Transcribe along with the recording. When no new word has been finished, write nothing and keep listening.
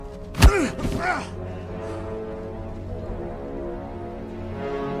So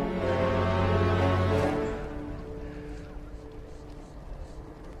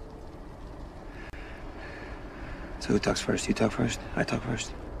who talks first? You talk first? I talk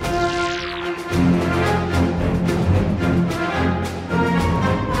first?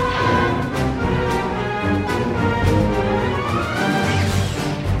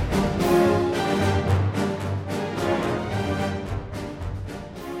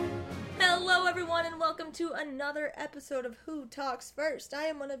 Hello everyone and welcome to another episode of Who Talks First. I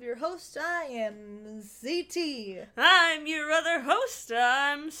am one of your hosts. I am ZT. I'm your other host.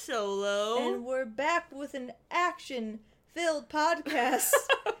 I'm Solo. And we're back with an action-filled podcast.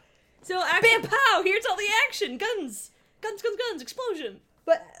 So, bam, pow! Here's all the action. Guns, explosion.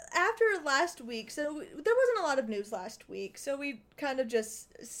 But after last week, so there wasn't a lot of news last week, so we kind of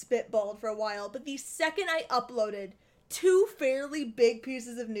just spitballed for a while. But the second I uploaded, two fairly big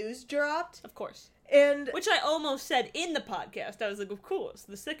pieces of news dropped. Of course. And which I almost said in the podcast. I was like, of course,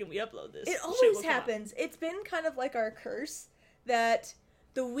 the second we upload this. It always happens. It's been kind of like our curse that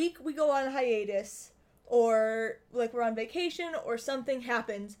the week we go on hiatus, or like we're on vacation, or something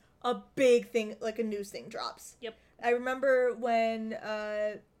happens, a big thing, like a news thing drops. Yep. I remember when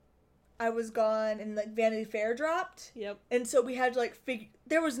I was gone and like Vanity Fair dropped. Yep. And so we had to like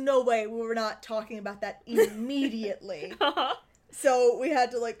there was no way we were not talking about that immediately. So we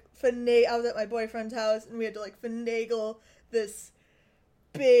had to like I was at my boyfriend's house and we had to like finagle this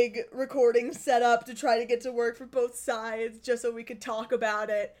big recording setup to try to get to work for both sides just so we could talk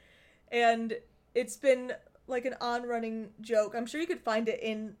about it. And it's been like an on-running joke. I'm sure you could find it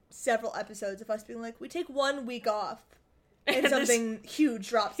in several episodes of us being like, we take 1 week off and something huge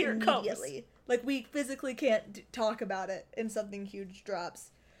drops immediately. Like we physically can't talk about it and something huge drops.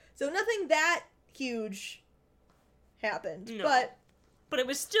 So nothing that huge happened. No. But it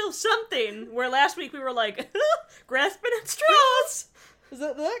was still something where last week we were like, grasping at straws. Does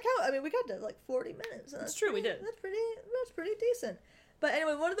that count? I mean, we got to like 40 minutes. That's true, we did. That's pretty decent. But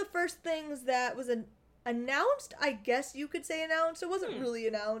anyway, one of the first things that was announced, I guess you could say announced. It wasn't really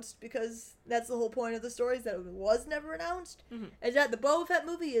announced because that's the whole point of the story, is that it was never announced. Mm-hmm. Is that the Boba Fett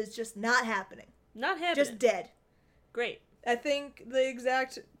movie is just not happening. Not happening. Just dead. Great. I think the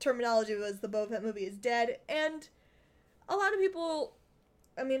exact terminology was the Boba Fett movie is dead, and a lot of people,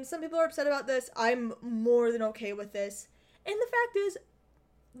 I mean, some people are upset about this. I'm more than okay with this. And the fact is,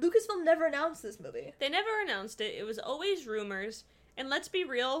 Lucasfilm never announced this movie. They never announced it. It was always rumors. And let's be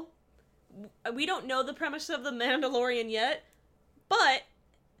real, we don't know the premise of The Mandalorian yet, but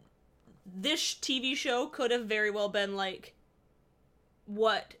this TV show could have very well been, like,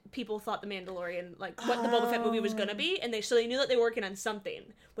 what people thought The Mandalorian, like, what the Boba Fett movie was gonna be, and they knew that they were working on something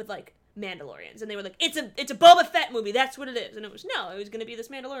with, like, Mandalorians, and they were like, it's a Boba Fett movie, that's what it is, and it was gonna be this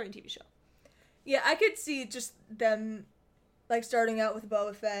Mandalorian TV show. Yeah, I could see just them, like, starting out with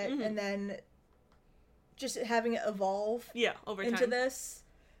Boba Fett, and then just having it evolve over into time. This.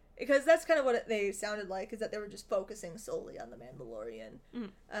 Because that's kind of what they sounded like, is that they were just focusing solely on The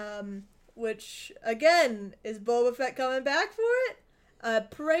Mandalorian. Which, again, is Boba Fett coming back for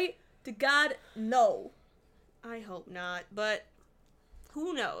it? Pray to God, no. I hope not, but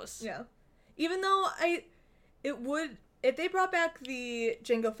who knows? Yeah. Even though if they brought back the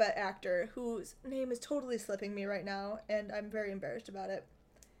Jango Fett actor, whose name is totally slipping me right now, and I'm very embarrassed about it.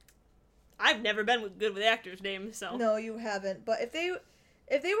 I've never been good with actors' names, so. No, you haven't. But if they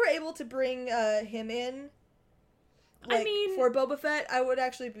were able to bring him in, like, for Boba Fett, I would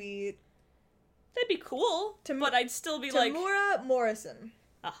actually be... That'd be cool, but I'd still be like... Temuera Morrison.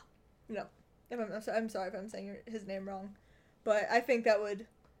 Ah. No. I'm sorry if I'm saying his name wrong. But I think that would...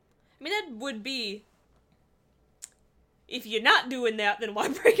 I mean, that would be... If you're not doing that, then why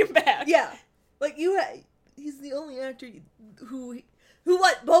bring him back? Yeah. Like, he's the only actor who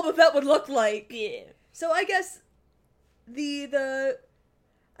what Boba Fett would look like. Yeah. So I guess I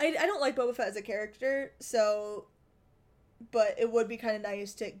don't like Boba Fett as a character, so... But it would be kind of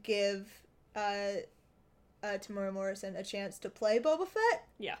nice to give Temuera Morrison a chance to play Boba Fett.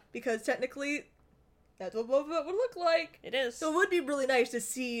 Yeah. Because technically, that's what Boba Fett would look like. It is. So it would be really nice to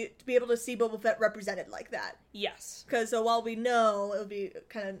be able to see Boba Fett represented like that. Yes. Because so while we know, it would be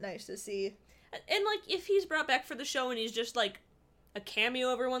kind of nice to see. And, like, if he's brought back for the show and he's just, like, a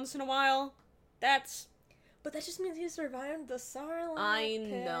cameo every once in a while, that's... But that just means he survived the Sarlacc I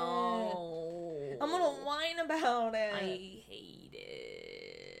pit. know. I'm gonna whine about it. I hate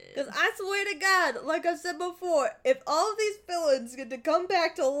it. Because I swear to God, like I said before, if all of these villains get to come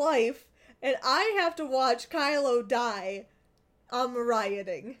back to life and I have to watch Kylo die, I'm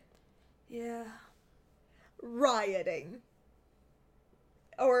rioting. Yeah. Rioting.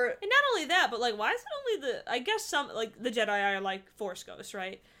 Or And not only that, but, like, why is it only I guess some, like, the Jedi are, like, Force ghosts,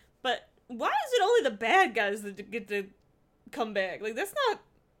 right? But why is it only the bad guys that get to come back? Like, that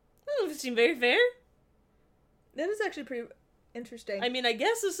doesn't seem very fair. that is actually pretty interesting. I mean, I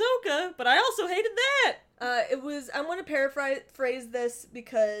guess Ahsoka, but I also hated that. I'm going to paraphrase this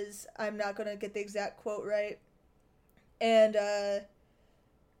because I'm not going to get the exact quote right. And,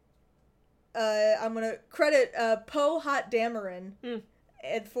 I'm going to credit, Poe Hot Dameron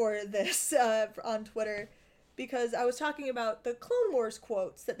for this, on Twitter, because I was talking about the Clone Wars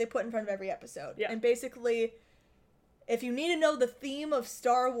quotes that they put in front of every episode. Yeah. And basically, if you need to know the theme of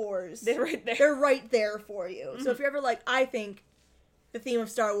Star Wars, They're right there. they're right there for you. Mm-hmm. So if you're ever like, I think the theme of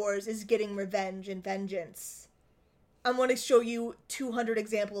Star Wars is getting revenge and vengeance, I'm going to show you 200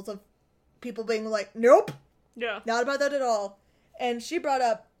 examples of people being like, nope, Yeah. not about that at all. And she brought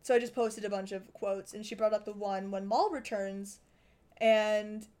up, so I just posted a bunch of quotes, and she brought up the one when Maul returns,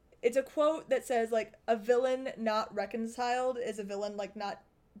 and it's a quote that says, like, a villain not reconciled is a villain, like, not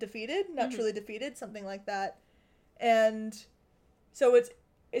defeated, not truly defeated, something like that. And so it's,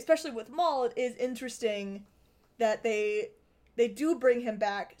 especially with Maul, it is interesting that they do bring him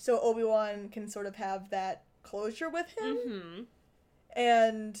back so Obi-Wan can sort of have that closure with him. Mm-hmm.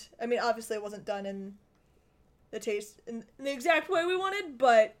 And, I mean, obviously it wasn't done in the exact way we wanted,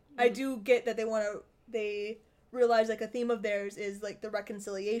 but I do get that they realize, like, a theme of theirs is, like, the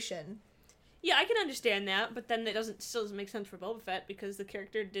reconciliation. Yeah, I can understand that, but then it still doesn't make sense for Boba Fett because the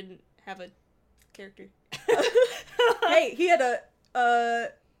character didn't have a character. Hey, he had a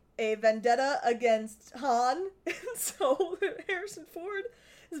vendetta against Han, and so Harrison Ford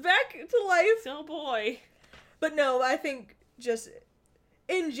is back to life. Oh boy. But no, I think just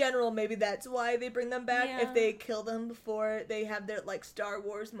in general, maybe that's why they bring them back. Yeah. If they kill them before they have their, like, Star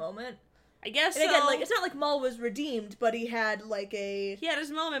Wars moment. I guess And so. again, like, it's not like Maul was redeemed, but he had, like, He had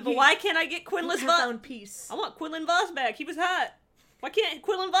his moment, but he- why can't I get Quinlan Voss? found peace. I want Quinlan Voss back. He was hot. Why can't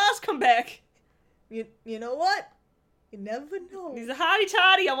Quinlan Voss come back? You know what? You never know. He's a hottie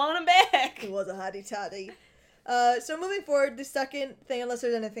toddy. I want him back. He was a hottie toddy. So moving forward, the second thing, unless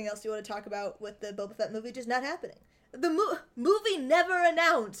there's anything else you want to talk about with the Boba Fett movie, just not happening. The movie never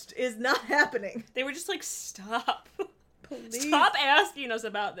announced is not happening. They were just like, stop. Please. Stop asking us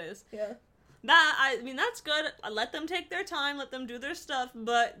about this. Yeah. I mean, that's good. I let them take their time, let them do their stuff,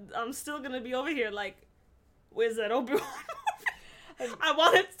 but I'm still gonna be over here like, where's that Obi-Wan movie? I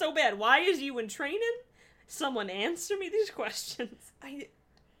want it so bad. Why is you in training? Someone answer me these questions.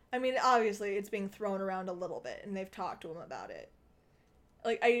 I mean, obviously, it's being thrown around a little bit, and they've talked to him about it.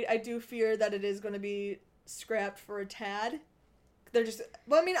 Like, I do fear that it is going to be scrapped for a tad.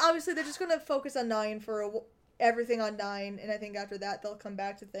 Obviously, they're just going to focus on 9 for everything on 9, and I think after that, they'll come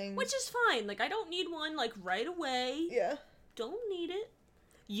back to things. Which is fine. Like, I don't need one, like, right away. Yeah. Don't need it.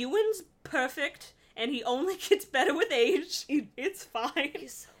 Ewan's perfect, and he only gets better with age. It's fine.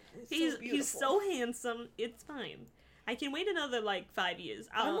 He's so handsome. It's fine. I can wait another, like, 5 years.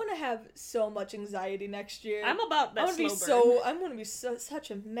 I'm gonna have so much anxiety next year. I'm about that I'm gonna be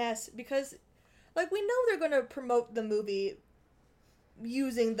such a mess because, like, we know they're gonna promote the movie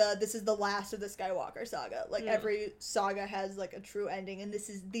using this is the last of the Skywalker saga. Like, every saga has, like, a true ending, and this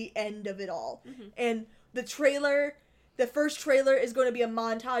is the end of it all. Mm-hmm. And the first trailer is going to be a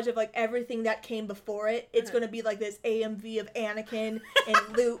montage of, like, everything that came before it. It's going to be, like, this AMV of Anakin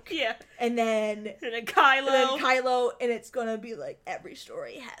and Luke. Yeah. And then Kylo. and it's going to be, like, every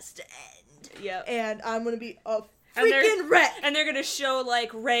story has to end. Yeah. And I'm going to be a And freaking wreck. And they're gonna show,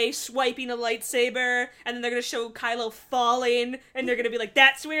 like, Rey swiping a lightsaber, and then they're gonna show Kylo falling, and they're gonna be like,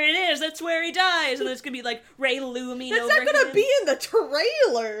 that's where it is, that's where he dies, and there's gonna be, like, Rey looming over him. That's not gonna be in the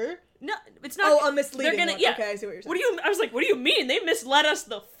trailer. No, it's not. Oh, a misleading They're gonna, one. yeah. Okay, I see what you're saying. I was like, what do you mean? They misled us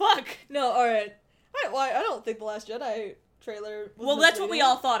the fuck. No, alright. I don't think The Last Jedi trailer was Well, that's what we misleading.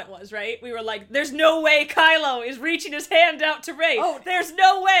 all thought it was, right? We were like, there's no way Kylo is reaching his hand out to Rey. Oh, there's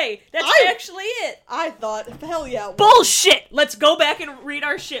no way. That's actually it. I thought, hell yeah. Bullshit! Let's go back and read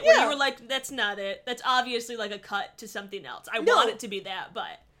our shit where Yeah. you were like, that's not it. That's obviously like a cut to something else. I No. want it to be that,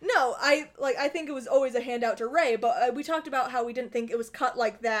 but... No, I think it was always a handout to Rey, but we talked about how we didn't think it was cut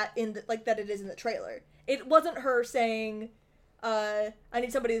like that that it is in the trailer. It wasn't her saying, I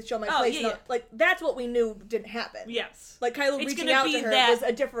need somebody to show my place. yeah. Like, that's what we knew didn't happen. Yes. Like, Kylo It's reaching gonna out be to her that- was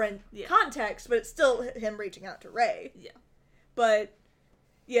a different Yeah. context, but it's still him reaching out to Rey. Yeah. But,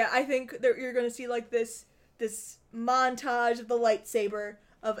 yeah, I think that you're going to see, like, this montage of the lightsaber,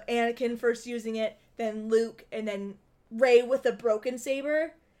 of Anakin first using it, then Luke, and then Rey with a broken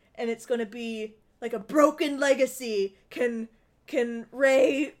saber, and it's going to be, like, a broken legacy. Can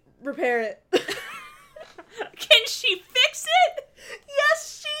Rey repair it? Can she fix it? Yes,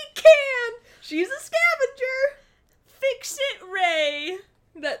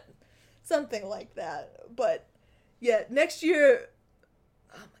 anything like that. But yeah, next year,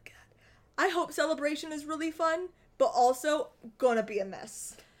 oh my god, I hope Celebration is really fun, but also gonna be a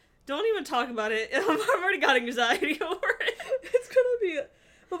mess. Don't even talk about it. I've already got anxiety over it. It's gonna be,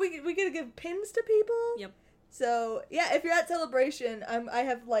 but we gotta give pins to people. Yep. So yeah, if you're at Celebration, I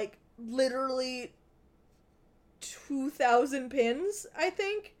have like literally 2,000 pins, I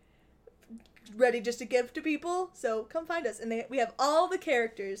think, ready just to give to people. So come find us, and we have all the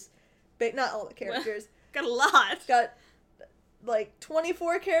characters, but not all the characters. Got a lot. Got like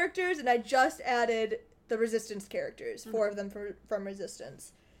 24 characters, and I just added the Resistance characters, 4 of them from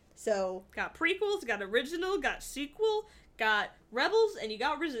Resistance. So Got prequels, got original, got sequel, got Rebels, and you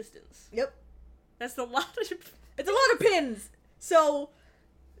got Resistance. yep, That's a lot of... it's a lot of pins. So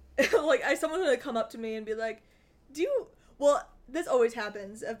like, someone's gonna come up to me and be like, well, this always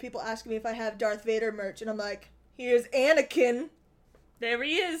happens of people asking me if I have Darth Vader merch, and I'm like, here's Anakin. There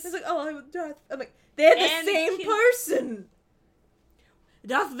he is. It's like, oh, I have Darth. I'm like, they're the same Anakin. person.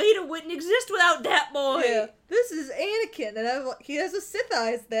 Darth Vader wouldn't exist without that boy. Yeah, this is Anakin, and he has a Sith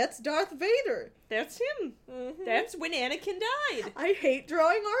eyes. That's Darth Vader. That's him. Mm-hmm. That's when Anakin died. I hate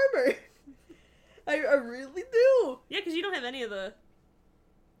drawing armor. I really do. Yeah, because you don't have any of the,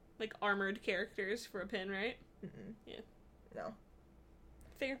 like, armored characters for a pin, right? Mm-mm. Yeah. No.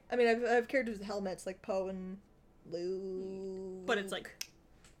 Fair. I mean, I have characters with helmets like Poe and Luke. But it's like,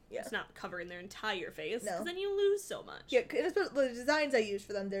 yeah. it's not covering their entire face. No. Because then you lose so much. Yeah, and especially the designs I use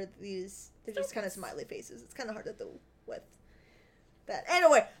for them, they're just kind of smiley faces. It's kind of hard to do with that.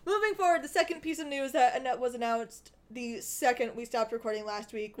 Anyway, moving forward, the second piece of news that was announced the second we stopped recording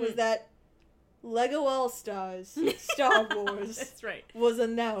last week was that Lego All-Stars Star Wars That's right. was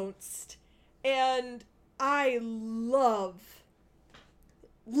announced. And I love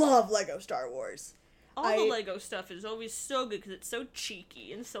Lego Star Wars. All the Lego stuff is always so good because it's so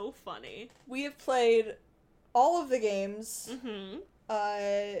cheeky and so funny. We have played all of the games. Mm-hmm.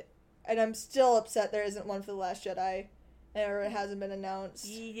 And I'm still upset there isn't one for The Last Jedi, or it hasn't been announced.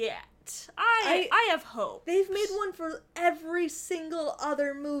 Yet. I have hope. They've made one for every single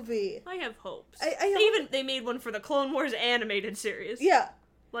other movie. I have hopes. They made one for the Clone Wars animated series. Yeah.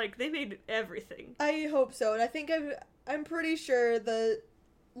 Like, they made everything. I hope so, and I think I'm pretty sure the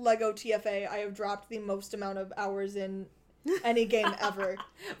Lego TFA I have dropped the most amount of hours in any game ever.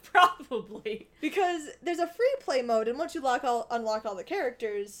 Probably. Because there's a free play mode, and once you unlock all the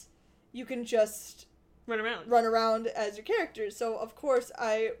characters, you can just run around as your characters. So, of course,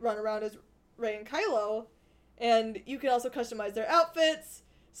 I run around as Rey and Kylo, and you can also customize their outfits.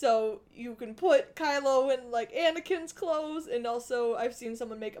 So you can put Kylo in, like, Anakin's clothes, and also I've seen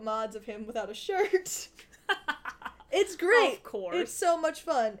someone make mods of him without a shirt. It's great. Of course. It's so much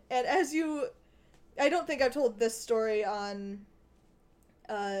fun. And I don't think I've told this story on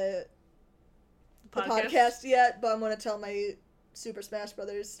the podcast yet, but I'm going to tell my Super Smash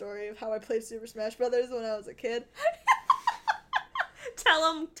Brothers story of how I played Super Smash Brothers when I was a kid.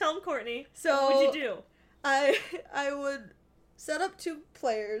 Tell him, Courtney. So what would you do? I would set up 2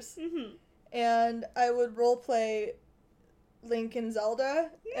 players, Mm-hmm. and I would roleplay Link and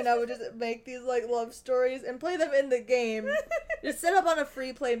Zelda, and I would just make these, like, love stories and play them in the game. Just set up on a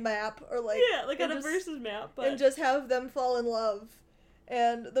free play map, or, like... Yeah, like on a versus map, but... And just have them fall in love.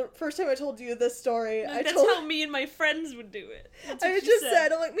 And the first time I told you this story, That's how me and my friends would do it. I just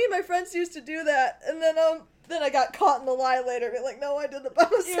said, I'm like, me and my friends used to do that, and then I got caught in the lie later, being like, no, I did it by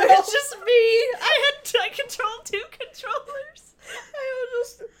myself. It's just me. I controlled 2 controllers.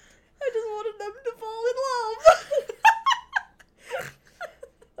 I just wanted them to fall in love.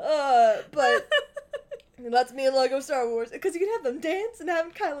 But that's me and Lego Star Wars, because you can have them dance and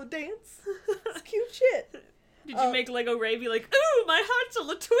have Kylo dance. It's cute shit. Did you make Lego Ray be like, ooh, my heart's on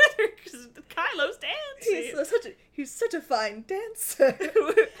the Twitter because Kylo's dancing? He's such a fine dancer.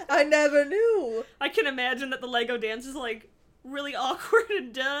 I never knew. I can imagine that the Lego dance is, like, really awkward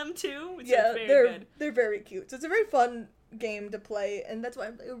and dumb, too. It's they're very cute. So it's a very fun game to play, and that's why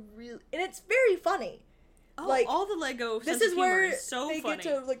I'm and it's very funny. Oh, like, all the Lego this is where is so they funny. get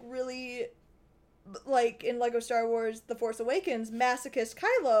to, like, really, like, in Lego Star Wars The Force Awakens, masochist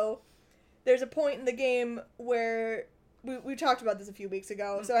Kylo, there's a point in the game where, we talked about this a few weeks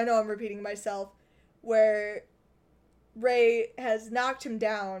ago, so I know I'm repeating myself, where Rey has knocked him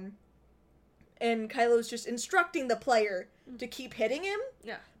down, and Kylo's just instructing the player to keep hitting him.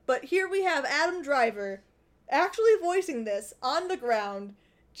 Yeah. But here we have Adam Driver actually voicing this on the ground,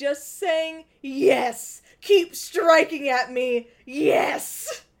 just saying, yes, keep striking at me,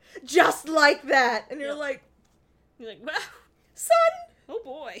 yes, just like that. And you're like, wow, son, oh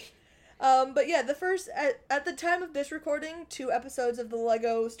boy. But yeah, the first at the time of this recording, 2 episodes of the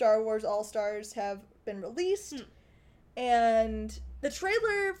Lego Star Wars All-Stars have been released. And the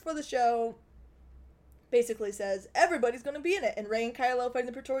trailer for the show basically says everybody's going to be in it, and Rey and Kylo fighting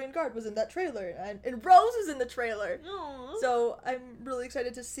the Praetorian Guard was in that trailer, and Rose is in the trailer. Aww. So I'm really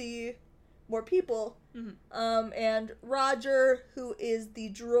excited to see more people. Mm-hmm. And Roger, who is the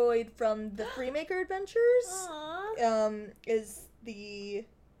droid from the Freemaker Adventures, Aww. is the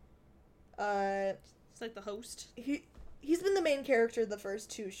It's like the host. he's been the main character of the first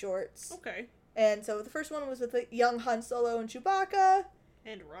 2 shorts. Okay. And so the first one was with young Han Solo and Chewbacca.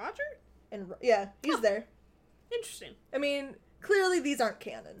 And Roger? And yeah, he's there. Interesting. I mean, clearly these aren't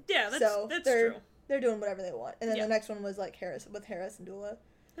canon. Yeah, that's they're, true. They're doing whatever they want. And then Yeah. the next one was like Harris and Dula.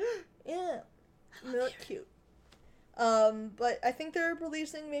 Yeah. They look cute. But I think they're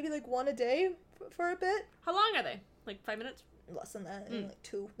releasing maybe like 1 a day for a bit. How long are they? Like 5 minutes? Less than that, like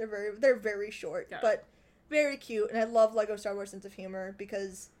 2. They're very short, Got it. but very cute. And I love Lego Star Wars sense of humor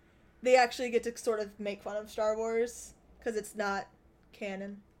because they actually get to sort of make fun of Star Wars because it's not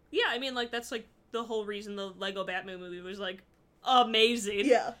canon. Yeah, I mean, like, that's, like, the whole reason the Lego Batman movie was, like, amazing.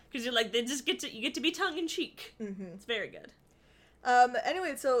 Yeah. Because you're, like, you get to be tongue-in-cheek. Mm-hmm. It's very good.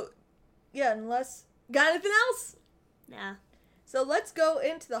 Anyway, so, yeah, unless... Got anything else? Nah. So let's go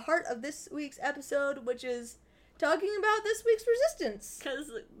into the heart of this week's episode, which is talking about this week's Resistance.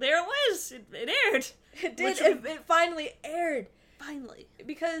 Because there it was. It aired. It did. Which- It finally aired. Finally.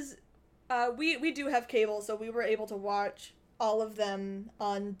 Because we do have cable, so we were able to watch all of them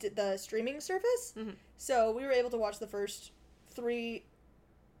on the streaming service. Mhm. So we were able to watch the first three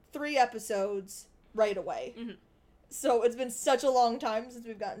episodes right away. Mhm. So it's been such a long time since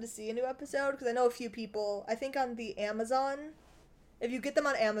we've gotten to see a new episode, because I know a few people, I think on the Amazon, if you get them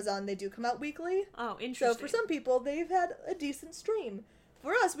on Amazon, they do come out weekly. Oh, So interesting. for some people, they've had a decent stream.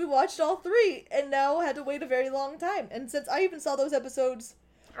 For us, we watched all 3 and now had to wait a very long time. And since I even saw those episodes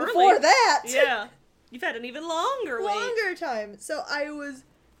before Early. that, Yeah. You've had an even longer wait. longer time. So I was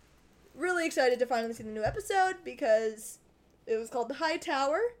really excited to finally see the new episode because it was called The High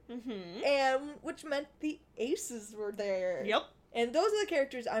Tower, Mm-hmm. and which meant the Aces were there. Yep. And those are the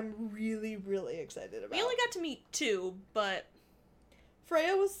characters I'm really, really excited about. We only got to meet 2, but...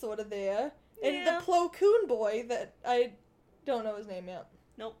 Freya was sort of there, and Yeah. the Plo Koon boy that I don't know his name yet.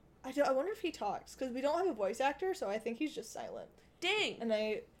 Nope. I wonder if he talks, because we don't have a voice actor, so I think he's just silent. Dang. And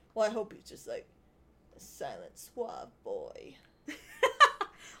I hope he's just like a silent, suave boy.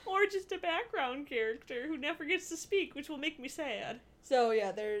 Or just a background character who never gets to speak, which will make me sad. So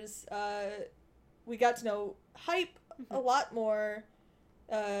yeah, there's we got to know Hype a lot more.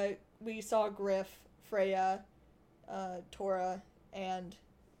 We saw Griff, Freya, Tora, and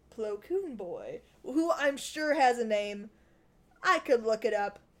Plo Koon boy, who I'm sure has a name. I could look it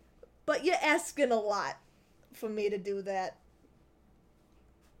up, but you're asking a lot for me to do that.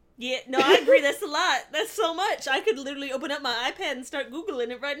 Yeah, no, I agree. That's a lot. That's so much. I could literally open up my iPad and start Googling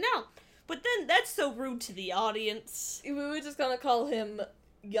it right now. But then that's so rude to the audience. We were just gonna call him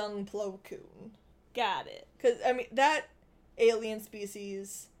Young Plo Koon. Got it. Because, I mean, that alien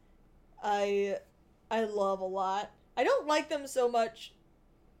species, I love a lot. I don't like them so much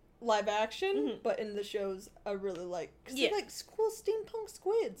live action, but in the shows, I really like. Because Yeah. they're like cool steampunk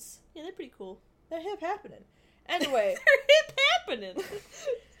squids. Yeah, they're pretty cool. They're hip happening. Anyway, They're hip happening.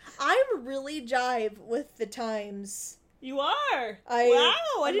 I'm really jive with the times. You are. Wow,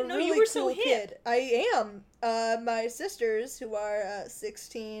 I I'm didn't a know really you were so cool hip. kid. I am. My sisters, who are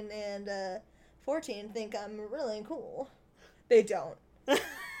 16 and 14, think I'm really cool. They don't.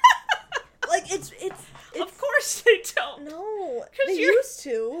 Like, it's Of course they don't. no. 'Cause They you're- used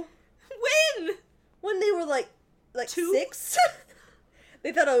to. When? When they were like 2? 6.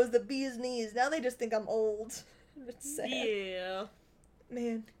 They thought I was the bee's knees. Now they just think I'm old. It's sad. Yeah.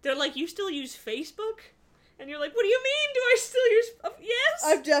 Man. They're like, you still use Facebook? And you're like, what do you mean? Do I still use... yes?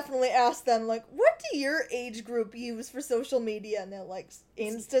 I've definitely asked them, like, what do your age group use for social media? And they're like,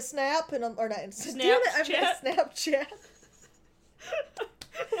 Instasnap, and or not Insta. Damn it, I meant Snapchat.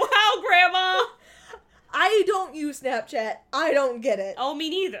 Wow, Grandma! I don't use Snapchat. I don't get it. Oh, me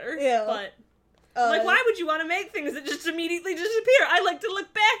neither. Yeah. But, like, why would you want to make things that just immediately disappear? I like to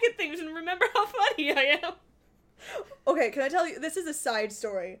look back at things and remember how funny I am. Okay, can I tell you? This is a side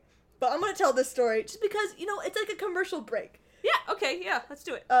story. But I'm going to tell this story just because, you know, it's like a commercial break. Yeah, okay, yeah, let's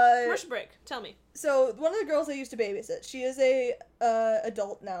do it. Uh, Commercial break. Tell me. So, one of the girls I used to babysit, she is a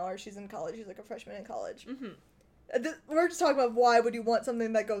adult now, or she's in college. She's like a freshman in college. Mm-hmm. We're just talking about why would you want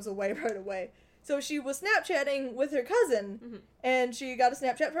something that goes away right away. So she was Snapchatting with her cousin, and she got a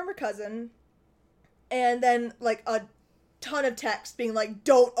Snapchat from her cousin, and then, like, a ton of text being like,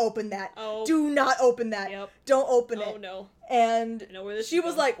 don't open that. Oh. Do not open that. Yep. Don't open it. Oh, no. And I know where this she is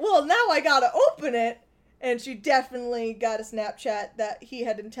was going. like, well, now I gotta open it. And she definitely got a Snapchat that he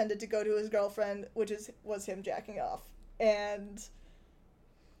had intended to go to his girlfriend, which was him jacking off. And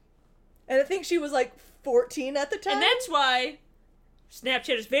I think she was like 14 at the time. And that's why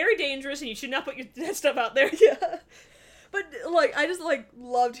Snapchat is very dangerous and you should not put that stuff out there. Yeah. But, like, I just, like,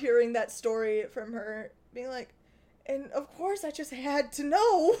 loved hearing that story from her, being like, and of course I just had to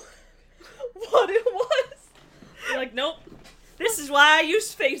know what it was. You're like, nope. This is why I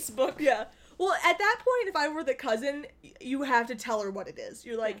use Facebook. Yeah. Well, at that point, if I were the cousin, you have to tell her what it is.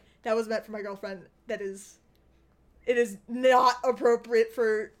 You're like, that was meant for my girlfriend. It is not appropriate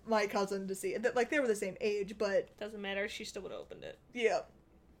for my cousin to see. Like, they were the same age, but... Doesn't matter. She still would have opened it. Yeah.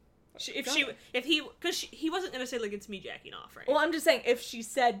 Because he wasn't gonna say like it's me jacking off, right? Well, I'm just saying, if she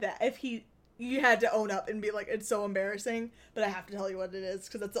said that, you had to own up and be like, it's so embarrassing, but I have to tell you what it is,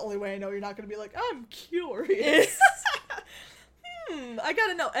 because that's the only way I know you're not going to be like, I'm curious. I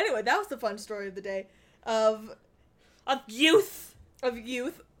gotta know. Anyway, that was the fun story of the day. Of youth.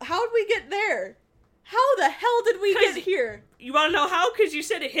 How'd we get there? How the hell did we get here? You want to know how? Because you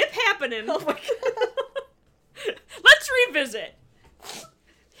said it hip happening. Oh my god. Let's revisit.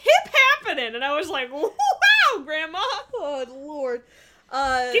 Hip happening, and I was like, wow, Grandma. Oh lord.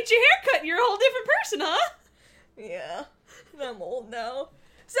 Get your hair cut and you're a whole different person, huh? Yeah. I'm old now.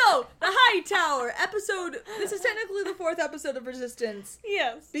 So, the High Tower episode, this is technically the 4th episode of Resistance,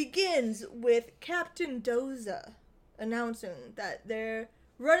 Yes. begins with Captain Doza announcing that they're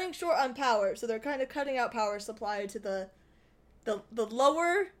running short on power, so they're kind of cutting out power supply to the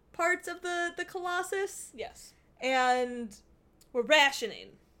lower parts of the Colossus, Yes. and We're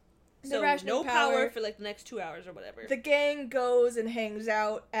rationing. they're So rationing no power for like the next 2 hours or whatever. the gang goes and hangs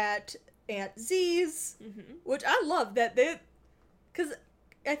out at Aunt Z's, which I love that because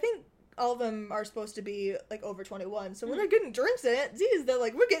I think all of them are supposed to be like over 21, so when they're getting drinks at Aunt Z's, they're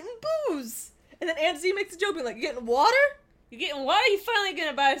like, we're getting booze, and then Aunt Z makes a joke being like, you getting water? You getting why are you finally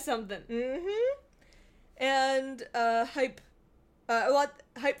gonna buy something? And Hype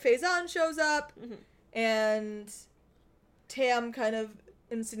Faison shows up, and Tam kind of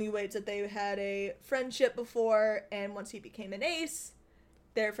insinuates that they had a friendship before, and once he became an ace,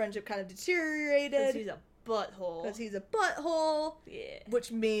 their friendship kind of deteriorated. Because he's a butthole. Yeah.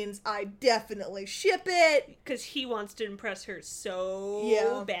 Which means I definitely ship it. Because he wants to impress her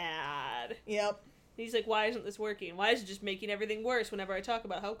so bad. Yep. He's like, why isn't this working? Why is it just making everything worse whenever I talk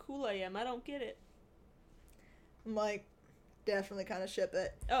about how cool I am? I don't get it. I'm like, definitely kind of ship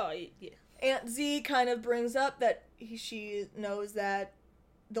it. Oh, yeah. Aunt Z kind of brings up that she knows that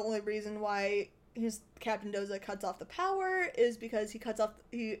the only reason why his Captain Doza cuts off the power is because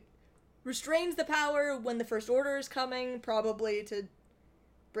he restrains the power when the First Order is coming, probably to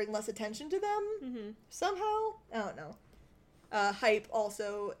bring less attention to them somehow. I don't know. Hype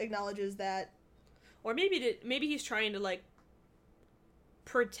also acknowledges that. Or maybe he's trying to, like,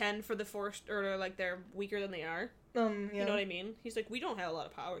 pretend for the First Order like they're weaker than they are. Yeah. You know what I mean? He's like, we don't have a lot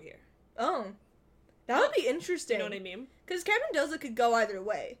of power here. Oh. That would be interesting. You know what I mean? Because Captain Doza could go either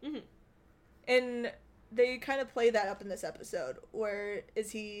way. And they kind of play that up in this episode. Where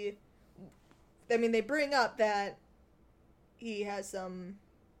is he... I mean, they bring up that he has some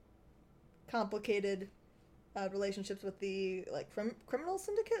complicated relationships with the, like, criminal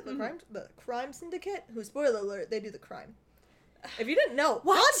syndicate? The crime syndicate? Who, spoiler alert, they do the crime. If you didn't know,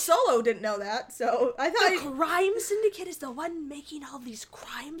 Han Solo didn't know that, so I thought... The crime syndicate is the one making all these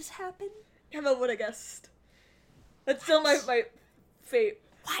crimes happen? How about what I guessed? That's still my fate.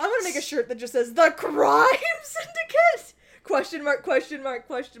 I'm gonna make a shirt that just says, The Crime Syndicate? Question mark, question mark,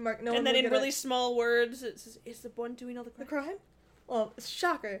 question mark. No, and then in really small words, it says, is the one doing all the crime? The crime? Well,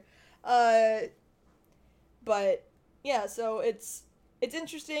 shocker. But, yeah, so it's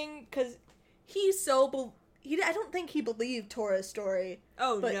interesting, because I don't think he believed Tora's story.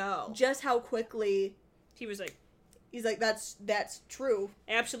 Oh, but no. Just how quickly... He was like... He's like, that's true.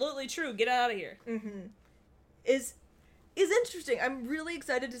 Absolutely true. Get out of here. Is interesting. I'm really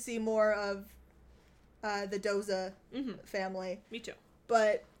excited to see more of the Doza family. Me too.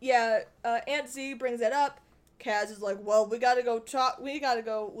 But, yeah, Aunt Z brings it up. Kaz is like, well, we gotta go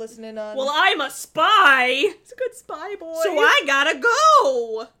listen in on... Well, I'm a spy! He's a good spy boy. So I gotta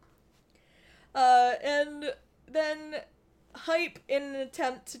go! And then Hype, in an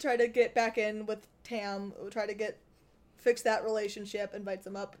attempt to try to get back in with Tam, try to fix that relationship, invites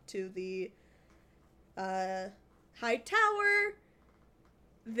him up to the High Tower.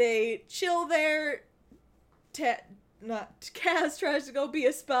 They chill there. Kaz tries to go be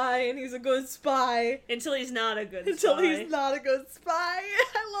a spy, and he's a good spy. Until he's not a good Until spy. he's not a good spy.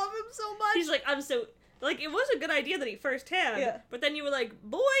 I love him so much. He's like, I'm so... Like, it was a good idea that he first had. Yeah. But then you were like,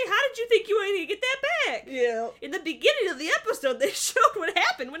 boy, how did you think you were going to get that back? Yeah. In the beginning of the episode, they showed what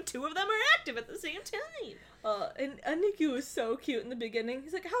happened when two of them are active at the same time. And Niku was so cute in the beginning.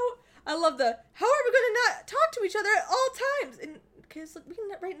 He's like, how are we gonna not talk to each other at all times? And Kaz's like,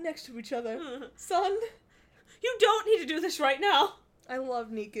 we're right next to each other. Son. You don't need to do this right now. I love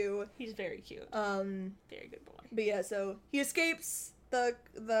Niku. He's very cute. Very good boy. But yeah, so he escapes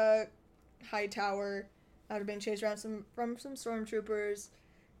the high tower after being chased around from some stormtroopers.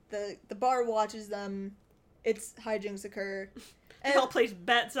 The bar watches them. It's hijinks occur. And all place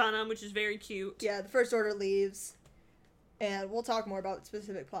bets on him, which is very cute. Yeah, the First Order leaves. And we'll talk more about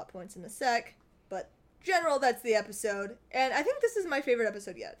specific plot points in a sec. But general, that's the episode. And I think this is my favorite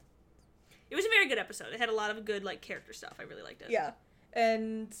episode yet. It was a very good episode. It had a lot of good, like, character stuff. I really liked it. Yeah.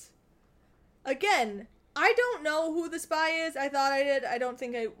 And again, I don't know who the spy is. I thought I did. I don't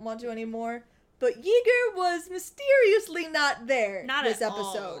think I want to anymore. But Yeager was mysteriously not there Not this at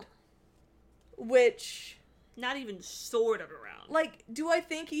episode. all. Which, Not even sort of around. like, do I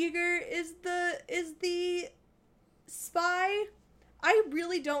think Yeager is the spy? I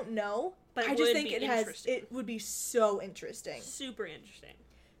really don't know. But it I just would think be it interesting. would be so interesting. Super interesting.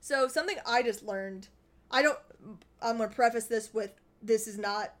 So something I just learned, I'm going to preface this with, this is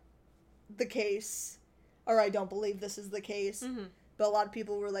not the case, or I don't believe this is the case, but a lot of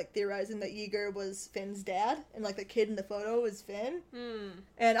people were, like, theorizing that Yeager was Finn's dad, and, like, the kid in the photo is Finn,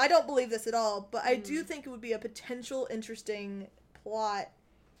 and I don't believe this at all, but I do think it would be a potential interesting plot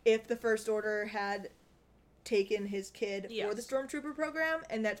if the First Order had taken his kid for the Stormtrooper program,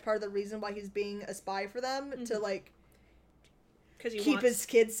 and that's part of the reason why he's being a spy for them, to, like, keep his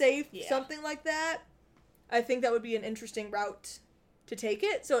kid safe, something like that. I think that would be an interesting route to take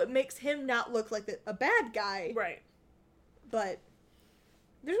it, so it makes him not look like a bad guy. Right. But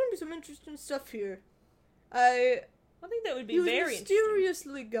there's gonna be some interesting stuff here. I think that would be he was very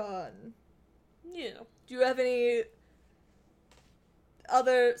mysteriously gone. Yeah. Do you have any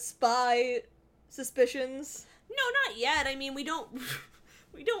other spy suspicions? No, not yet. I mean, we don't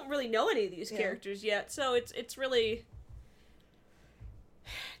really know any of these characters yet, so it's really...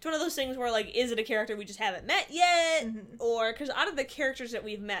 It's one of those things where, like, is it a character we just haven't met yet? Or, because out of the characters that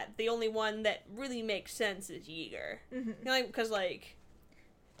we've met, the only one that really makes sense is Yeager. You know, because, like...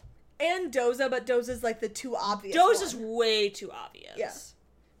 And Doza, but Doza's, like, the too obvious Doza's one. way too obvious. Yeah.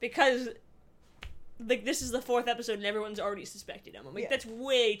 Because, like, this is the 4th episode and everyone's already suspected him. Like, that's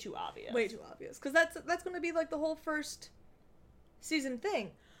way too obvious. Way too obvious. Because that's going to be, like, the whole first season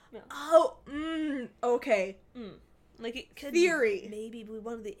thing. Yeah. Oh, okay. Like, it could Theory. maybe be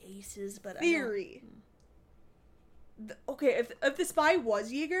one of the aces, but Theory. Okay, if the spy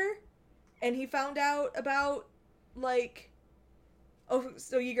was Yeager, and he found out about, like... Oh,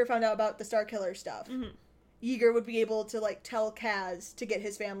 so Yeager found out about the Starkiller stuff. Yeager would be able to, like, tell Kaz to get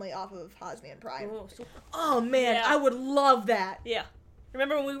his family off of Hosnian Prime. Oh man, I would love that. Yeah.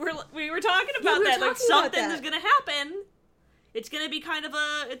 Remember when we were talking about that? Like, something is gonna happen. It's gonna be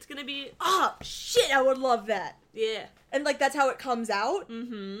it's gonna be... Oh, shit, I would love that. Yeah. And, like, that's how it comes out.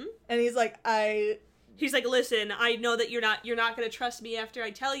 And he's like, He's like, listen, I know that you're not gonna trust me after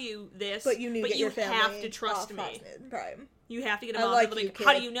I tell you this, but you need to get your family have to trust off me. Hosnian Prime. You have to get him off. Like Like,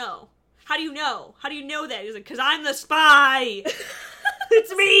 how do you know? How do you know? How do you know that? He's like, because I'm the spy.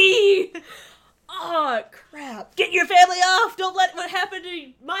 It's me. Oh, crap. Get your family off. Don't let what happened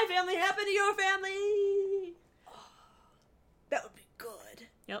to my family happen to your family. That would be good.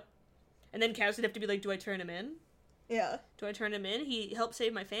 Yep. And then Kaz would have to be like, do I turn him in? Yeah. Do I turn him in? He helped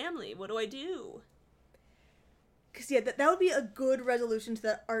save my family. What do I do? Because, yeah, that would be a good resolution to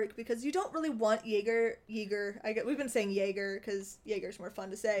that arc, because you don't really want Yeager, we've been saying Yeager, because Yeager's more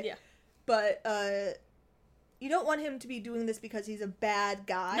fun to say. Yeah. But, you don't want him to be doing this because he's a bad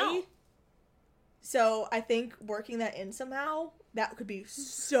guy. No. So, I think working that in somehow, that could be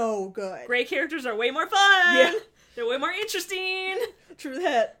so good. Gray characters are way more fun. Yeah. They're way more interesting. True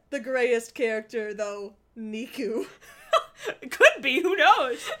that. The grayest character, though, Niku. It could be, who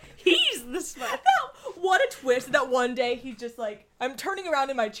knows? He's the spy. What a twist that one day he's just like, I'm turning around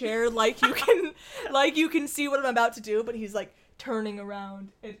in my chair like you can see what I'm about to do, but he's like turning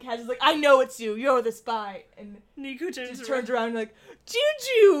around and Kaz is like, I know it's you, you're the spy. And Niku turns around and like, did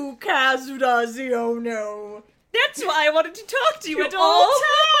you, Kazuda know? That's why I wanted to talk to you at all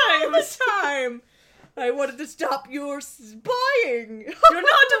times. time. I wanted to stop your spying. You're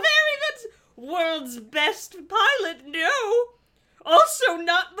not a very good world's best pilot, no. Also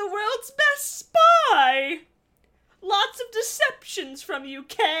not the world's best spy. Lots of deceptions from you,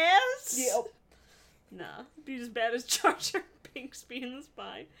 Kaz! Yep. Nah, be as bad as Jar Jar Binks being the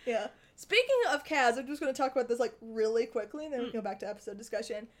spy. Yeah. Speaking of Kaz, I'm just going to talk about this, like, really quickly, and then we can go back to episode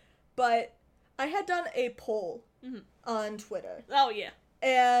discussion. But I had done a poll on Twitter. Oh, yeah.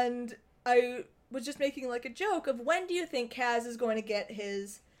 And I was just making, like, a joke of when do you think Kaz is going to get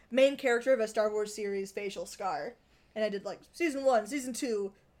his main character of a Star Wars series facial scar? And I did, like, season 1, season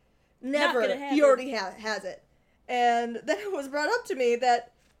 2. Never. He already has it. And then it was brought up to me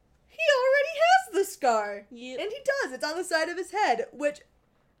that he already has the scar. Yep. And he does. It's on the side of his head, which,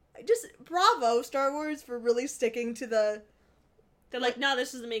 just bravo, Star Wars, for really sticking to the... They're like, no,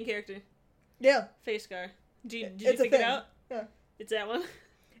 this is the main character. Yeah. Face scar. Did you It's a figure it thing. out? Yeah. It's that one?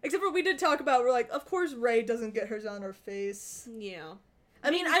 Except for we did talk about, we're like, of course Rey doesn't get hers on her face. Yeah.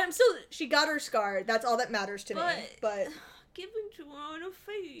 I mean, I'm still, she got her scar. That's all that matters to me. But giving to her on her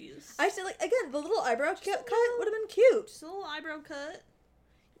face. I said, like, again, the little eyebrow cut would have been cute. Just a little eyebrow cut.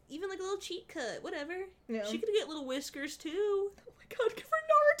 Even like a little cheek cut. Whatever. Yeah. She could get little whiskers too. Oh my god, give her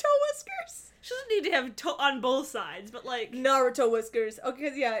Naruto whiskers. She doesn't need to have on both sides, but like... Naruto whiskers.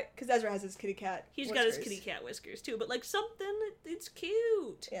 Okay, yeah, because Ezra has his kitty cat He's got his kitty cat whiskers too, but like something, it's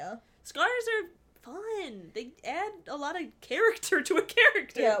cute. Yeah. Scars are fun. They add a lot of character to a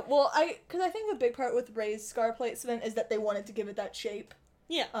character. Yeah, well, because I think a big part with Rey's scar placement is that they wanted to give it that shape.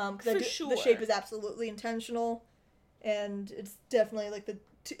 Yeah, because sure. The shape is absolutely intentional, and it's definitely like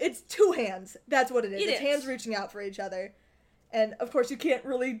it's two hands. That's what it is. It's hands reaching out for each other. And, of course, you can't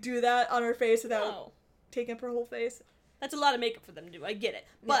really do that on her face without taking up her whole face. That's a lot of makeup for them to do. I get it.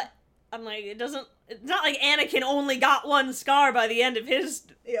 But, I'm like, it's not like Anakin only got one scar by the end of his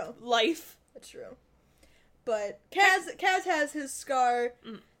life. That's true. But Kaz has his scar.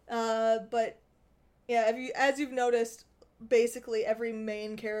 But, yeah, as you've noticed, basically every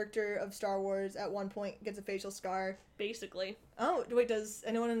main character of Star Wars at one point gets a facial scar. Basically. Oh, wait, does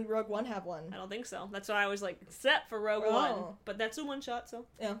anyone in Rogue One have one? I don't think so. That's why I was like, set for Rogue One. But that's a one-shot, so.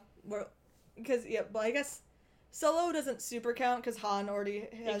 Yeah. Because, well, I guess Solo doesn't super count because Han already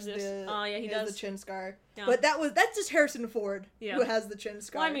has he does the chin scar. Yeah. But that's just Harrison Ford who has the chin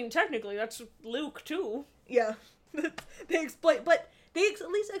scar. Well, I mean, technically, that's Luke, too. Yeah. They explain, but they at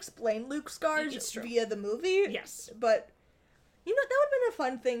least explain Luke's scars via the movie. Yes. But... You know, that would have been a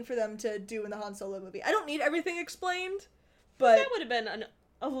fun thing for them to do in the Han Solo movie. I don't need everything explained, but... That would have been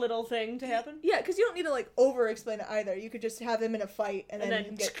a little thing to happen. Yeah, because you don't need to, like, over-explain it either. You could just have him in a fight and then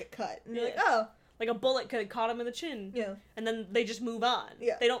him get cut. And you're like, oh. Like a bullet could have caught him in the chin. Yeah. And then they just move on.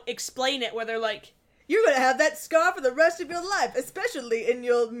 Yeah. They don't explain it where they're like... You're gonna have that scar for the rest of your life, especially in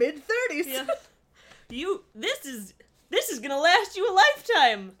your mid-30s. Yeah. This is gonna last you a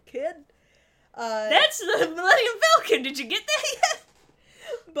lifetime. Kid. That's the Millennium Falcon. Did you get that yet?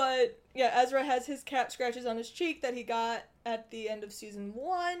 But yeah, Ezra has his cat scratches on his cheek that he got at the end of season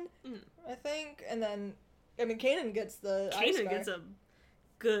 1, I think, and then I mean Kanan gets the eye scar. Gets a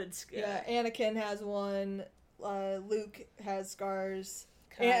good scar. Yeah, Anakin has one. Luke has scars.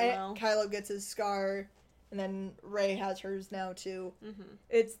 Kylo gets his scar, and then Rey has hers now too.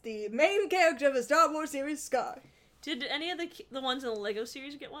 It's the main character of a Star Wars series scar. Did any of the ones in the Lego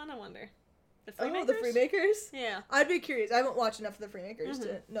series get one? I wonder. The Freemakers? Oh, the Freemakers? Yeah. I'd be curious. I haven't watched enough of the Freemakers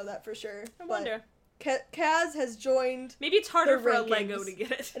to know that for sure. I wonder. Kaz has joined. Maybe it's harder for rankings, a Lego to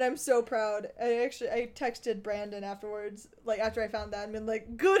get it. And I'm so proud. I texted Brandon afterwards, like after I found that, and been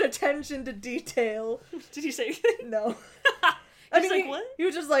like, good attention to detail. Did he say anything? No. I mean, what? He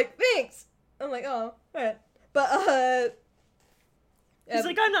was just like, thanks. I'm like, oh, alright. But, he's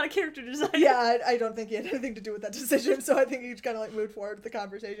like, I'm not a character designer. Yeah, I don't think he had anything to do with that decision, so I think he just kind of like moved forward with the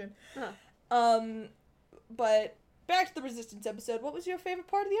conversation. But back to the Resistance episode. What was your favorite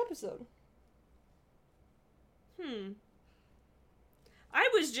part of the episode? I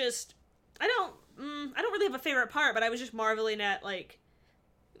don't really have a favorite part, but I was just marveling at, like,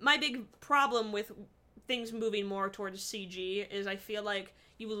 my big problem with things moving more towards CG is I feel like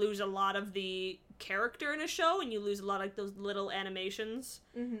you lose a lot of the character in a show, and you lose a lot of those little animations.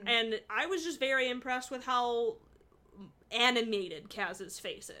 And I was just very impressed with how animated Kaz's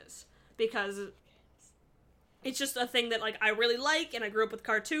face is, because it's just a thing that, like, I really like, and I grew up with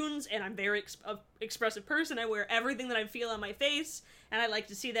cartoons, and I'm a very expressive person. I wear everything that I feel on my face, and I like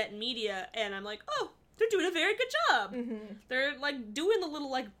to see that in media, and I'm like, oh, they're doing a very good job. They're, like, doing the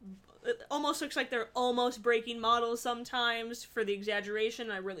little, like, it almost looks like they're almost breaking models sometimes for the exaggeration,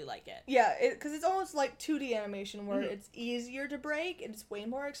 and I really like it. Yeah, because it's almost like 2D animation where it's easier to break, and it's way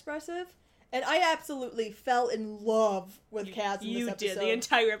more expressive. And I absolutely fell in love with Kaz in this episode. You did. The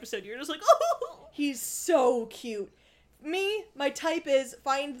entire episode, you're just like, oh! He's so cute. my type is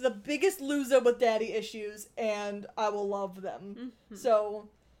find the biggest loser with daddy issues, and I will love them. Mm-hmm. So,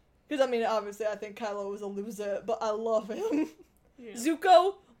 because I mean, obviously, I think Kylo was a loser, but I love him. Yeah.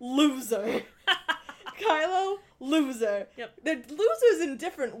 Zuko, loser. Kylo, loser. Yep. They're losers in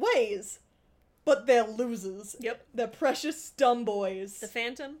different ways, but they're losers. Yep. They're precious dumb boys. The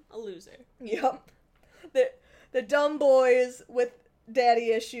Phantom, a loser. Yep. The dumb boys with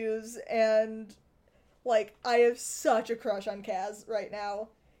daddy issues, and, like, I have such a crush on Kaz right now.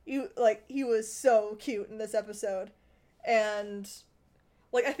 He was so cute in this episode. And,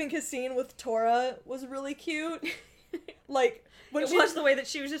 like, I think his scene with Tora was really cute. Like, when It was the way that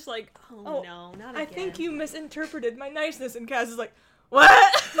she was just like, oh no, not again. I think you misinterpreted my niceness, and Kaz is like, what?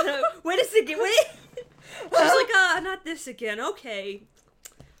 Wait a second, wait. She's like, not this again, okay.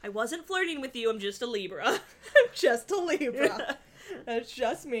 I wasn't flirting with you, I'm just a Libra. I'm just a Libra. That's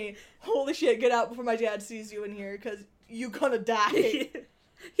just me. Holy shit, get out before my dad sees you in here, because you're gonna die.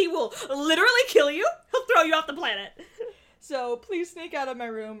 He will literally kill you. He'll throw you off the planet. So, please sneak out of my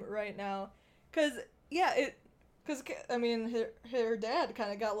room right now. Because, I mean, her dad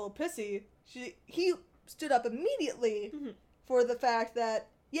kind of got a little pissy. He stood up immediately for the fact that,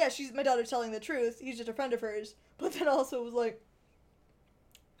 yeah, my daughter's telling the truth, he's just a friend of hers, but then also was like,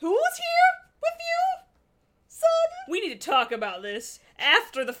 who's here with you, son? We need to talk about this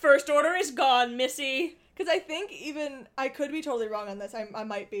after the First Order is gone, Missy. Because I think even, I could be totally wrong on this, I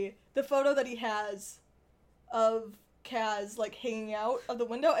might be, the photo that he has of Kaz, like, hanging out of the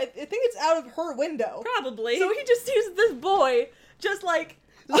window, I think it's out of her window. Probably. So he just sees this boy, just, like,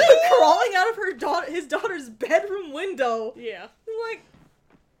 crawling out of his daughter's bedroom window. Yeah. Like,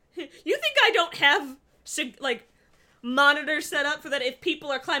 you think I don't have, like, monitors set up for that if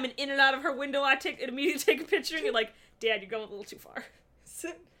people are climbing in and out of her window, I immediately take a picture, and you're like, Dad, you're going a little too far.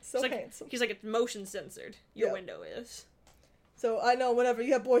 so handsome. He's like, it's motion censored. Your Yeah. window is. So I know whenever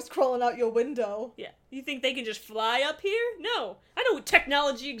you have boys crawling out your window. Yeah. You think they can just fly up here? No. I know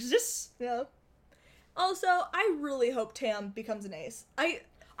technology exists. Yeah. Also, I really hope Tam becomes an ace. I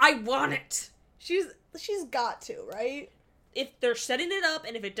want it. She's got to, right? If they're setting it up,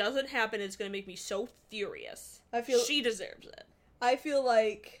 and if it doesn't happen, it's gonna make me so furious. I feel she deserves it. I feel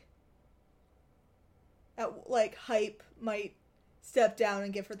like Hype might step down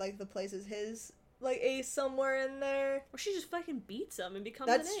and give her, like, the place as his, like, ace somewhere in there. Or she just fucking beats him and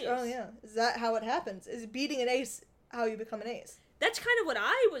becomes an ace. Oh yeah. Is that how it happens? Is beating an ace how you become an ace? That's kind of what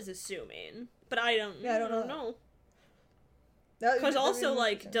I was assuming, but I don't know. Because also,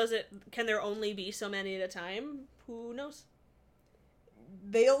 like, can there only be so many at a time? Who knows?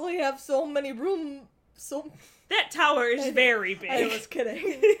 They only have so many room, That tower is very big. I was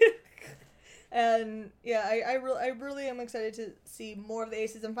kidding. And, yeah, I really am excited to see more of the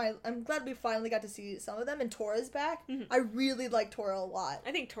aces. I'm glad we finally got to see some of them, and Tora's back. Mm-hmm. I really like Tora a lot.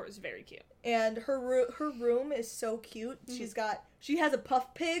 I think Tora's very cute. And her room is so cute. Mm-hmm. She has a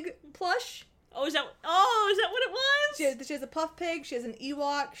Puff Pig plush. Oh, is that what it was? She has a Puff Pig, she has an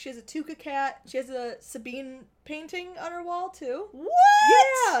Ewok, she has a Tuca cat, she has a Sabine painting on her wall, too. What?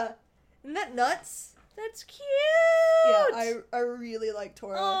 Yeah! Isn't that nuts? That's cute! Yeah, I really like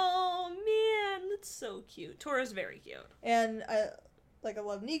Tora. Oh, man, that's so cute. Tora's very cute. And I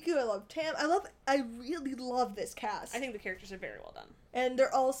love Niku, I love Tam, I really love this cast. I think the characters are very well done. And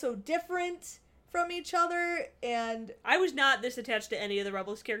they're all so different from each other, and I was not this attached to any of the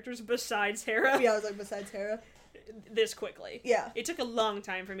Rebels characters besides Hera. yeah, I was like, besides Hera. This quickly. Yeah. It took a long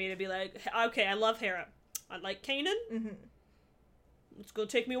time for me to be like, okay, I love Hera. I like Kanan. Mm-hmm. It's gonna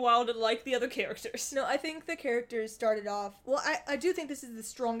take me a while to like the other characters. No, I think the characters started off... Well, I do think this is the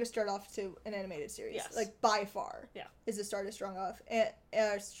strongest start off to an animated series. Yes. Like, by far. Yeah. Is the strongest start off.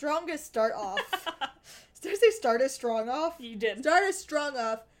 Strongest start off. Did I say started strong off? You did. Started strong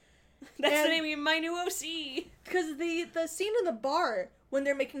off. That's the name of my new OC. Because the scene in the bar, when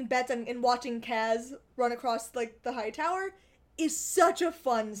they're making bets and watching Kaz run across, like, the high tower, is such a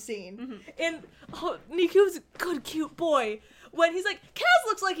fun scene. Mm-hmm. And, Niku's a good, cute boy. When he's like, Kaz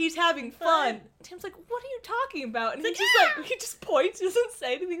looks like he's having fun. Tim's like, what are you talking about? And he just points, he doesn't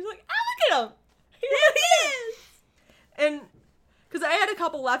say anything. He's like, look at him. He really is. And, because I had a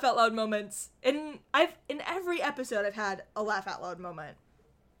couple laugh out loud moments. In every episode, I've had a laugh out loud moment.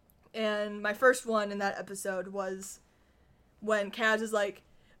 And my first one in that episode was when Kaz is like,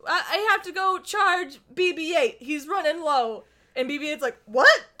 I have to go charge BB-8. He's running low. And BB-8's like,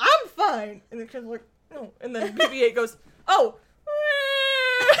 what? I'm fine. And then Kaz's like, no. And then BB-8 goes, oh.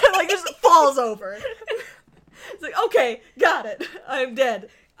 Like, just falls over. It's like, okay, got it. I'm dead.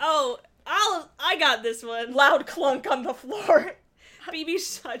 Oh, I got this one. Loud clunk on the floor. BB's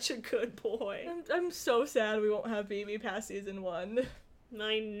such a good boy. I'm so sad we won't have BB past season 1.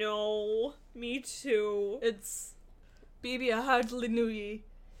 I know. Me too. It's BB a hardly knew ye.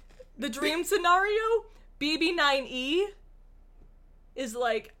 The dream scenario, BB9E is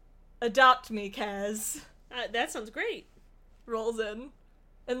like, adopt me, Kaz. That sounds great. Rolls in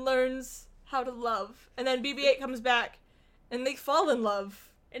and learns how to love. And then BB-8 comes back and they fall in love.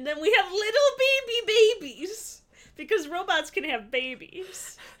 And then we have little baby babies. Because robots can have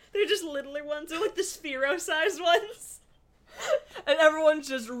babies. They're just littler ones. They're like the Sphero-sized ones. And everyone's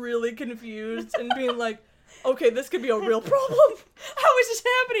just really confused and being like, okay, this could be a real problem. How is this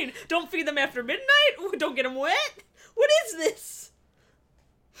happening? Don't feed them after midnight? Don't get them wet? What is this?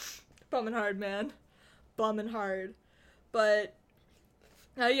 Bumming hard, man. Bumming hard. But,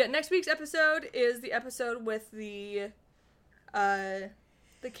 yeah, next week's episode is the episode with the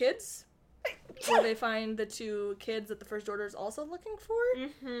kids. Where they find the 2 kids that the First Order is also looking for.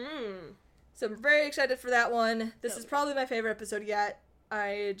 Mm-hmm. So I'm very excited for that one. This is probably my favorite episode yet.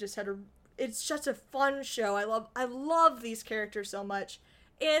 It's just a fun show. I love these characters so much.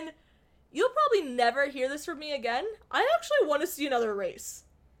 And you'll probably never hear this from me again. I actually want to see another race.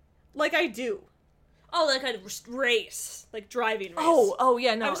 Like I do. Oh, that kind of race. Like driving race. Oh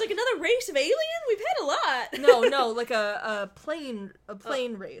yeah, no. I was like, another race of alien? We've had a lot. No, like a plane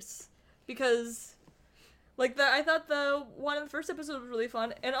race. Because, like, I thought the one in the first episode was really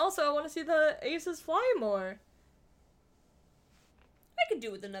fun, and also I want to see the aces fly more. I could do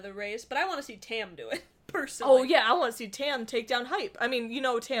with another race, but I want to see Tam do it, personally. Oh yeah, I want to see Tam take down Hype. I mean, you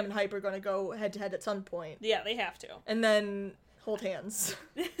know Tam and Hype are going to go head-to-head at some point. Yeah, they have to. And then hold hands.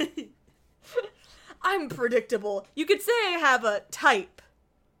 I'm predictable. You could say I have a type.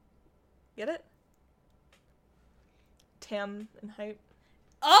 Get it? Tam and Hype.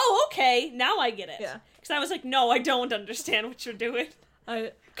 Oh, okay. Now I get it. Yeah. Because I was like, no, I don't understand what you're doing.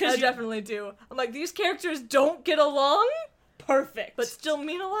 I definitely do. I'm like, these characters don't get along, Perfect. but still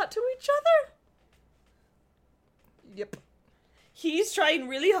mean a lot to each other? Yep. He's trying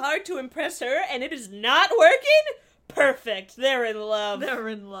really hard to impress her, and it is not working? Perfect. They're in love. They're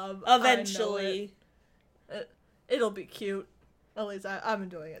in love. Eventually. I know it. It'll be cute. At least I'm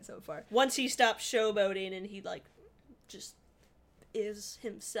enjoying it so far. Once he stops showboating and he, like, just is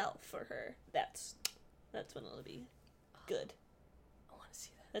himself for her, that's when it'll be good. I want to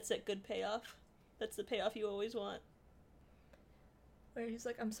see that. That's that good payoff. That's the payoff you always want. Where he's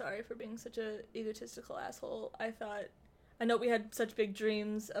like, I'm sorry for being such a egotistical asshole. I know we had such big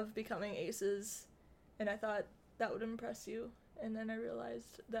dreams of becoming aces, and I thought that would impress you. And then I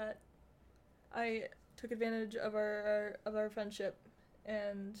realized that I took advantage of our friendship,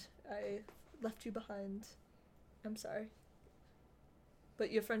 and I left you behind. I'm sorry.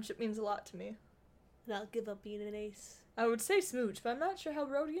 But your friendship means a lot to me. And I'll give up being an ace. I would say smooch, but I'm not sure how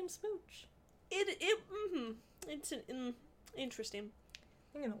Rodians smooch. It's interesting.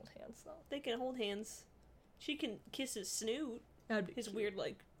 They can hold hands, though. They can hold hands. She can kiss his snoot. That'd be His cute. weird,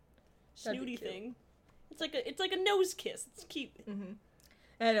 like, That'd be snooty cute. thing. It's like a nose kiss. It's cute. Mm-hmm.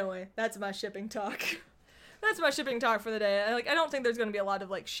 Anyway, that's my shipping talk. That's my shipping talk for the day. I don't think there's going to be a lot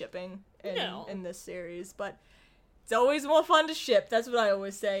of, like, shipping in this series, but it's always more fun to ship. That's what I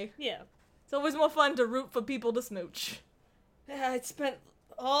always say. Yeah. It's always more fun to root for people to smooch. I spent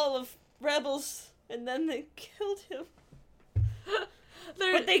all of Rebels, and then they killed him.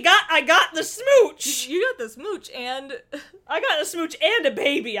 But I got the smooch! You got the smooch, and I got a smooch and a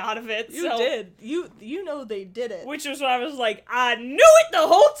baby out of it. you did. You know they did it. Which was why I was like, I knew it the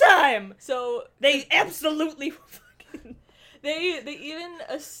whole time! So They absolutely fucking... they even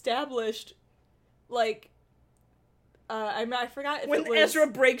established, like, I forgot if When it was... Ezra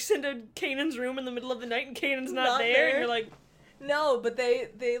breaks into Kanan's room in the middle of the night and Kanan's not there, and you're like... No, but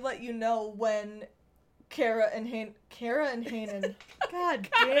they let you know when Kara and Hanan. God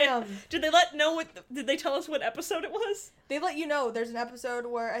damn. Did they tell us what episode it was? They let you know there's an episode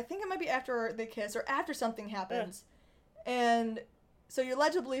where I think it might be after they kiss or after something happens. And so you're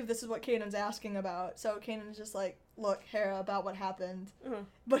led to believe this is what Kanan's asking about. So Kanan's just like, look, Hera, about what happened. Uh-huh.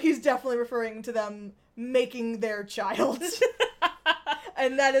 But he's definitely referring to them making their child.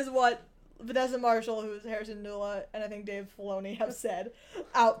 And that is what Vanessa Marshall, who is Harrison Nula, and I think Dave Filoni have said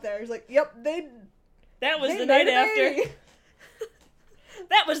out there. He's like, yep, That was they the made night a after. baby.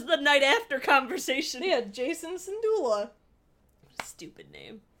 That was the night after conversation. They had Jason Syndulla. Stupid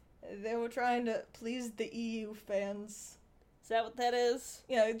name. They were trying to please the EU fans. Is that what that is?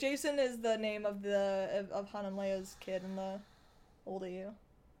 Yeah, Jason is the name of Han and Leia's kid in the old EU.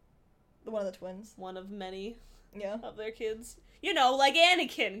 The one of the twins. One of many Yeah. of their kids. You know, like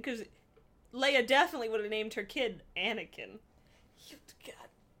Anakin, because Leia definitely would have named her kid Anakin. God.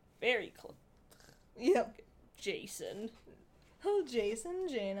 Very cool. Yep. Jason. Oh, Jason,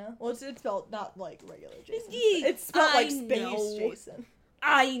 Jaina. Well, it's spelled not like regular Jason. Yeah, It's spelled like I space know. Jason.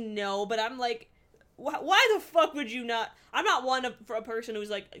 I know, but I'm like, why the fuck would you not? I'm not for a person who's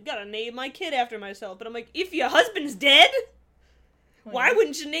like, I gotta name my kid after myself, but I'm like, if your husband's dead, why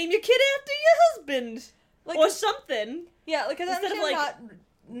wouldn't you name your kid after your husband? Like, or something. Yeah, like, because Instead of, I'm like, not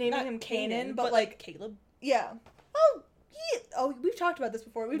naming him Kanan, but like, Caleb. yeah. Oh, yeah. Oh, we've talked about this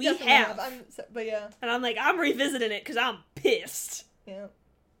before. We definitely have. But yeah. And I'm like, I'm revisiting it because I'm pissed. Yeah.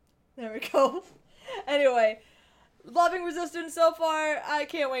 There we go. Anyway, loving Resistance so far. I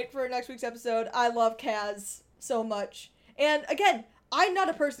can't wait for next week's episode. I love Kaz so much. And again, I'm not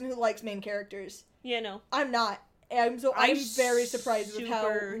a person who likes main characters. Yeah, no. I'm not. I'm very surprised with how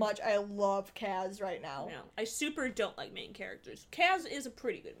super- much I love Kaz right now. No. I super don't like main characters. Kaz is a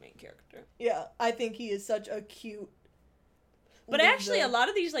pretty good main character. Yeah, I think he is such a cute. But loser. actually, a lot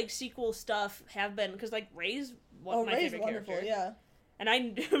of these, like, sequel stuff have been, because, like, Rey's my Rey's favorite wonderful, character. yeah. And I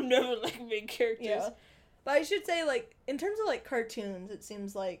never like main characters. Yeah. But I should say, like, in terms of, like, cartoons, it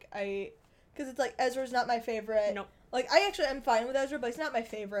seems like because it's, like, Ezra's not my favorite. Nope. Like, I'm fine with Ezra, but he's not my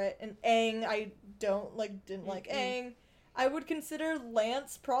favorite. And Aang, I didn't like Aang. I would consider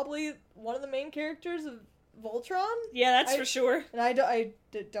Lance probably one of the main characters of Voltron. Yeah, that's for sure. And I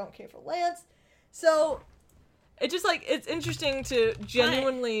don't care for Lance. So, it's just, like, it's interesting to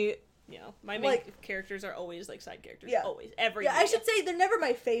genuinely... My main characters are always, like, side characters. Yeah. Always. Every Yeah, I should say they're never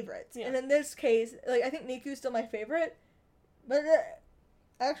my favorites. Yeah. And in this case, like, I think Niku's still my favorite. But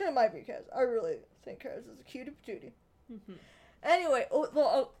actually, it might be Kaz. I really think Kaz is a cutie patootie. Mm-hmm. Anyway,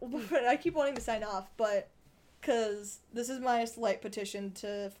 I keep wanting to sign off, but because this is my slight petition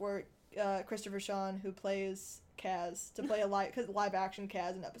for Christopher Sean, who plays Kaz, to play a live action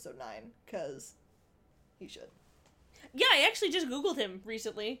Kaz in episode 9, because he should. Yeah, I actually just Googled him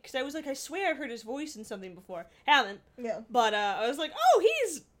recently, because I was like, I swear I've heard his voice in something before. Haven't. Yeah. But I was like, oh,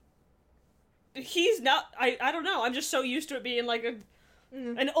 he's not, I don't know, I'm just so used to it being like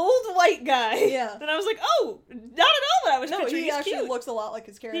an old white guy. Yeah. That I was like, oh, not at all what I was picturing. He He's actually cute. looks a lot like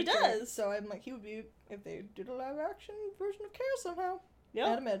his character. He does. So I'm like, he would be, if they did a live action version of Kaz somehow. Yeah.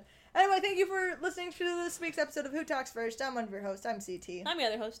 Add him in. Anyway, thank you for listening to this week's episode of Who Talks First. I'm one of your hosts. I'm CT. I'm the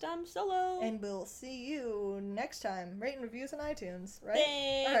other host, I'm Solo. And we'll see you next time. Rate and reviews on iTunes, right?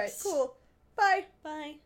 Thanks. Alright, cool. Bye. Bye.